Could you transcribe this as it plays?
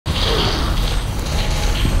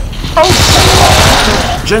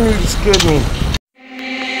Oh, genuinely scared me.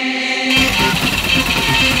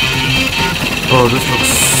 Oh, this looks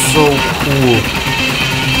so cool.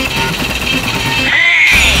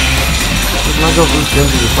 It's not just these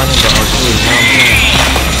games you find in the arcade, you know what I'm saying?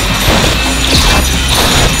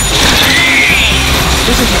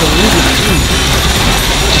 This is the music too.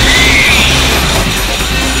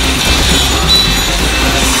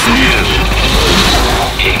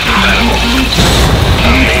 Incredible.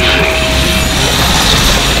 Amazing.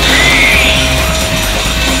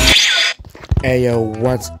 Hey yo,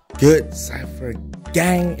 what's good, Cypher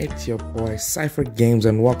Gang? It's your boy Cypher Games,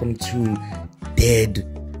 and welcome to Dead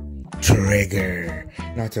Trigger.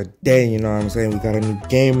 Now today, you know what I'm saying, we got a new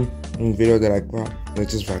game, new video that I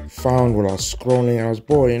just found while I was scrolling and I was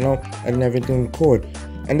bored, you know, I didn't have anything to record.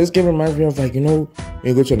 And this game reminds me of, like, you know,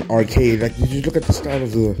 when you go to an arcade, like, you look at the style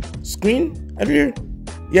of the screen out here.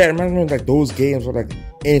 Yeah, it reminds me of like those games or like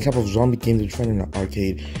any type of zombie game that you find in an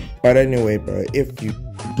arcade. But anyway, bro, if you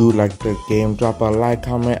do like the game, drop a like,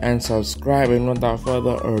 comment, and subscribe. And without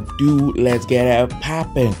further ado, let's get it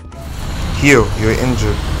popping. Heal, you're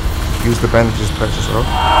injured. Use the bandages, patch yourself.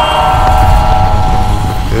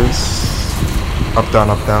 Like this. Up, down,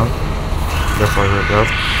 up, down. Careful your health.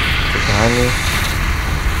 Look behind me.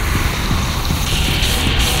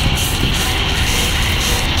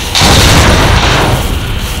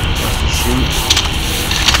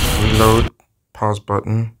 Reload, pause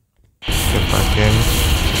button, get back in,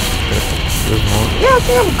 yeah, I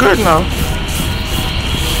think I'm good now.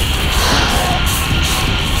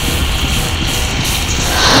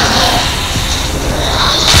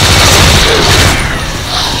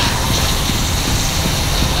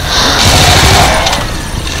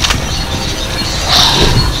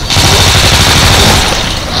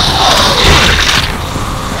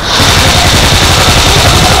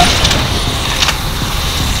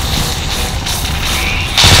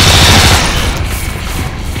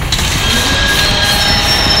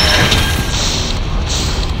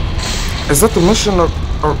 Is that the mission or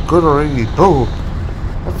good already? Oh,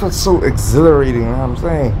 that felt so exhilarating, you know what I'm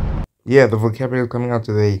saying? Yeah, the vocabulary is coming out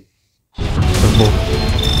today. Exhilarating.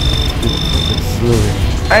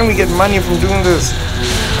 And we get money from doing this.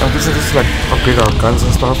 I'm guessing this is like upgrade our guns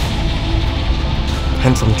and stuff.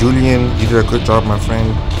 Hint from Julian, you did a good job, my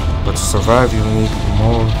friend. But to survive, you need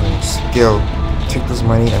more than skill. Take this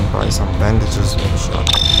money and buy some bandages in the shop.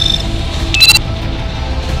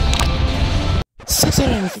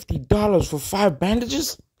 $650 for 5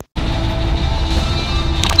 bandages?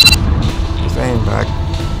 Just aim back.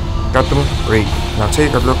 Got them? Great. Now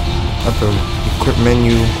take a look at the equip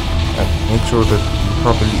menu and make sure that you're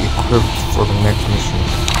properly equipped for the next mission.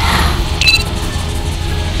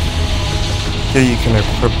 Here you can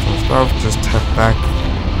equip some stuff. Just tap back,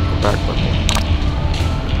 the back button.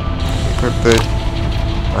 Equip it.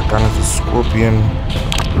 That gun is a scorpion.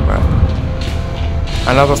 Back.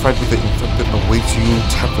 Another fight with the infected awaits you.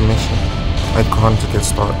 Tap the mission icon to get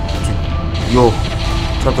started.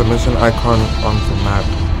 Tap the mission icon on the map.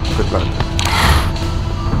 Good luck.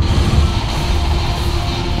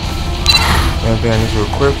 Anything I need to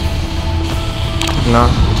equip? Nah,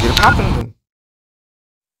 we'll get it popping then.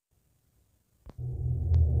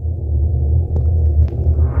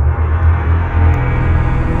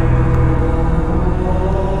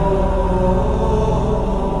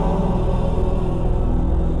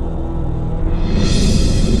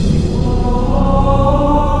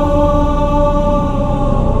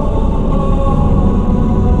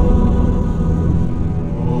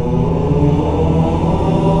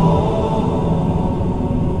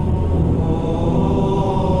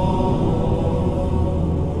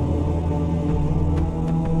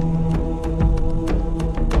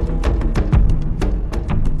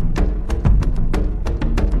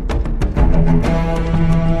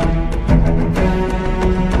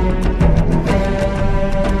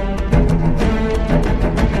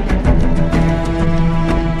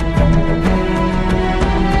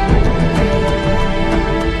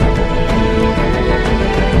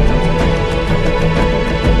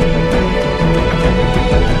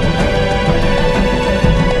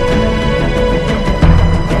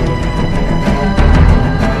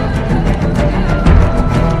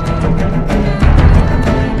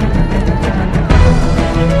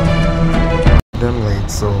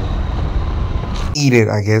 Eat it,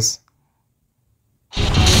 I guess.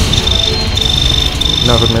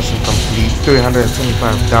 Another mission complete. $325.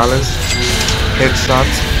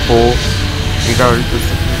 Headshots 4. We got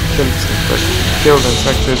killed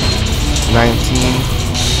infected 19.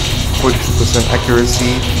 42%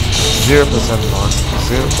 accuracy. 0% loss.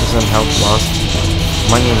 0% health loss.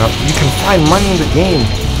 Money enough. You can find money in the game.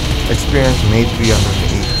 Experience may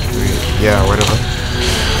 383. Yeah, whatever.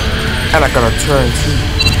 And I got a turn too.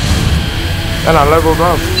 And I leveled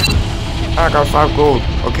up. And I got 5 gold.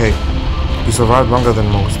 Okay. You survived longer than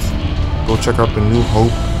most. Go check out the New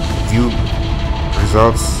Hope. View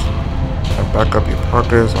results. And back up your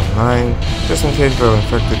progress online. Just in case the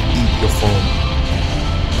infected eat your phone.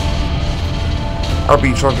 I'll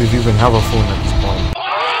be shocked if you even have a phone at this point.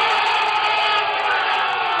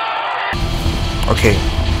 Okay.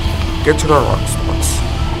 Get to the rock spots.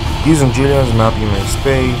 Using Julian's map, you may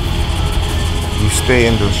stay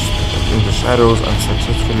in the shadows and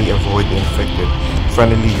successfully avoid the infected.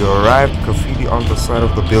 Finally, you arrive. Graffiti on the side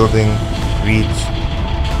of the building reads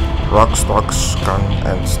rock stocks,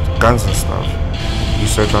 guns and stuff. You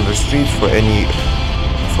search on the streets for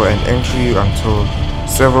an entry until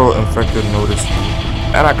several infected notice you.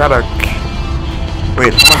 And I gotta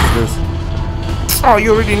wait. How much is this? Oh,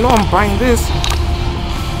 you already know I'm buying this.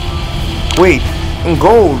 Wait, in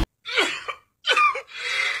gold.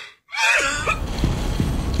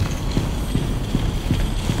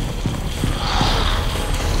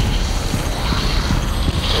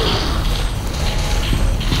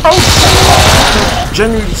 Oh,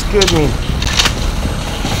 genuinely scared me.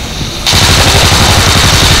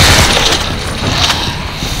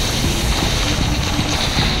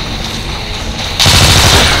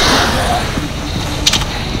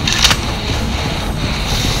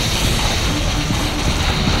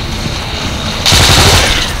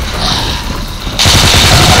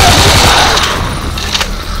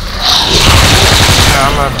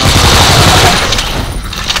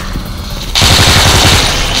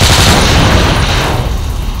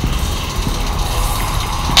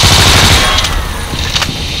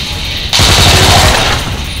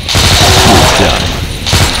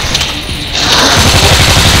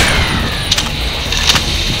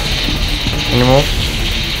 Anymore?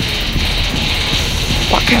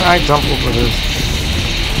 Why can't I jump over this?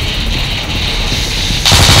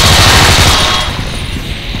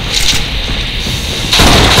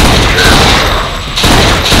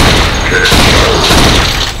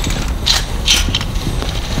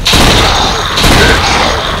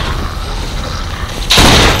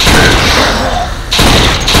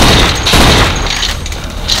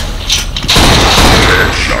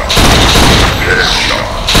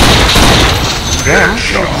 Damn,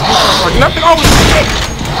 like nothing. Oh shit!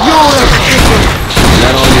 Yo, Is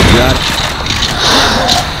that all you got?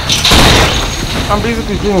 I'm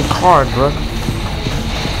basically getting card, bro.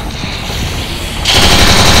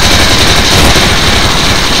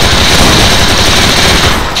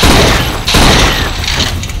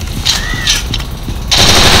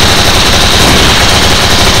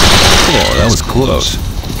 Oh, that was close.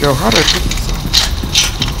 Yo, how did I pick this up?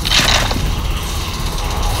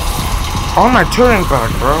 Oh, my turning back,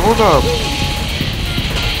 bro. Hold up.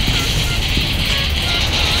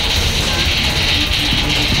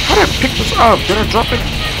 How did I pick this up? Did I drop it?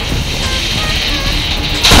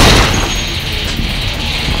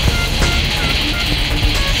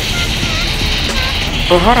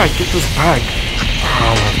 Bro, how did I get this back?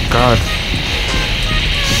 Oh my god.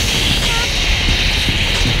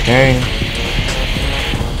 Okay.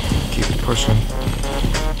 Keep pushing.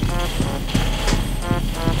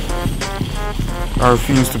 I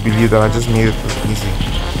refuse to believe that I just made it this easy.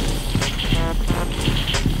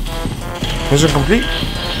 Mission complete.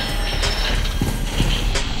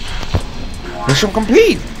 Mission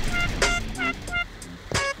complete.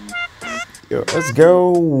 Yo, let's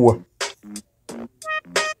go.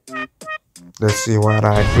 Let's see what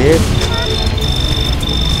I did.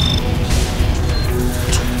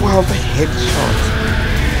 12 headshots.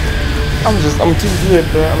 I'm too good,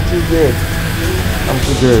 bro. I'm too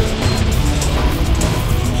good.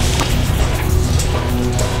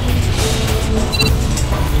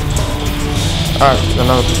 Alright,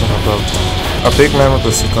 another person above. A big man with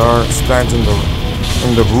a cigar stands in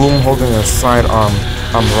the room holding a sidearm.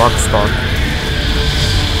 I'm Rockstar.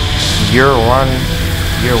 Year one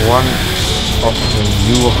of the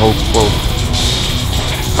New Hope quote.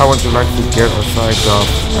 How would you like to get a side job?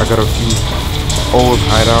 I got a few old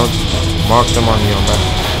hideouts. Mark them on your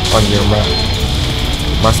map.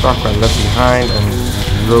 My stock got left behind and you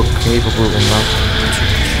look capable enough to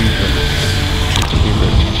keep it.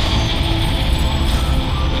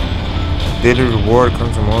 Daily reward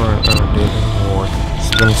comes tomorrow and daily reward.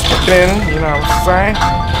 Spin you know what I'm saying?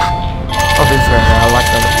 Obviously, I like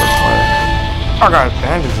that first one. I got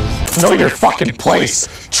bandages. Know your fucking place,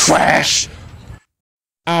 trash!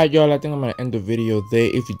 Alright, y'all, I think I'm gonna end the video there.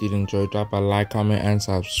 If you did enjoy, drop a like, comment, and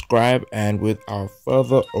subscribe. And without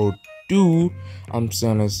further ado, I'm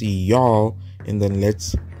gonna see y'all in the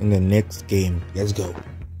next in the next game. Let's go.